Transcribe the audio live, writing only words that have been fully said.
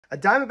A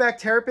Diamondback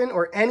terrapin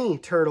or any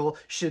turtle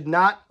should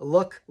not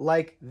look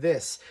like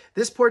this.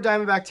 This poor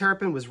Diamondback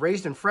terrapin was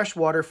raised in fresh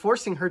water,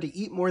 forcing her to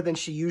eat more than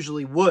she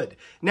usually would.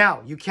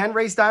 Now, you can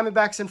raise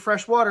Diamondbacks in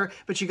fresh water,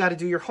 but you got to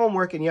do your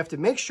homework and you have to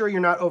make sure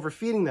you're not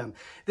overfeeding them.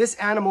 This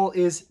animal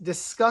is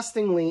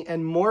disgustingly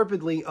and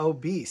morbidly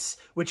obese,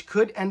 which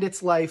could end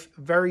its life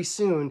very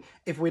soon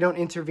if we don't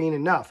intervene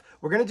enough.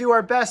 We're going to do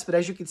our best, but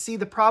as you can see,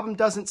 the problem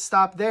doesn't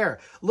stop there.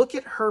 Look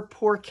at her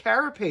poor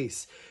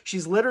carapace.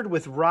 She's littered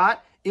with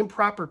rot,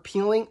 improper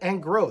peeling,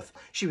 and growth.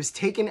 She was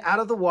taken out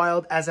of the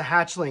wild as a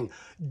hatchling.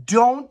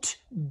 Don't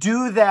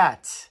do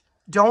that.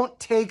 Don't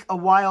take a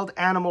wild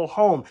animal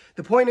home.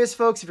 The point is,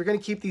 folks, if you're going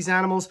to keep these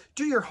animals,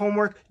 do your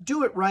homework,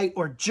 do it right,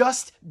 or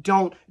just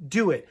don't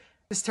do it.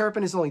 This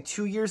terrapin is only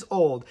 2 years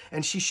old,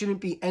 and she shouldn't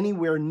be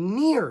anywhere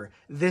near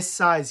this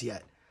size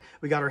yet.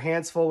 We got our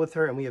hands full with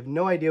her, and we have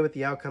no idea what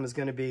the outcome is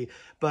going to be,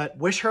 but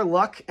wish her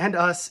luck and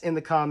us in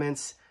the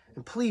comments.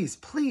 And please,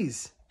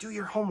 please do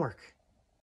your homework.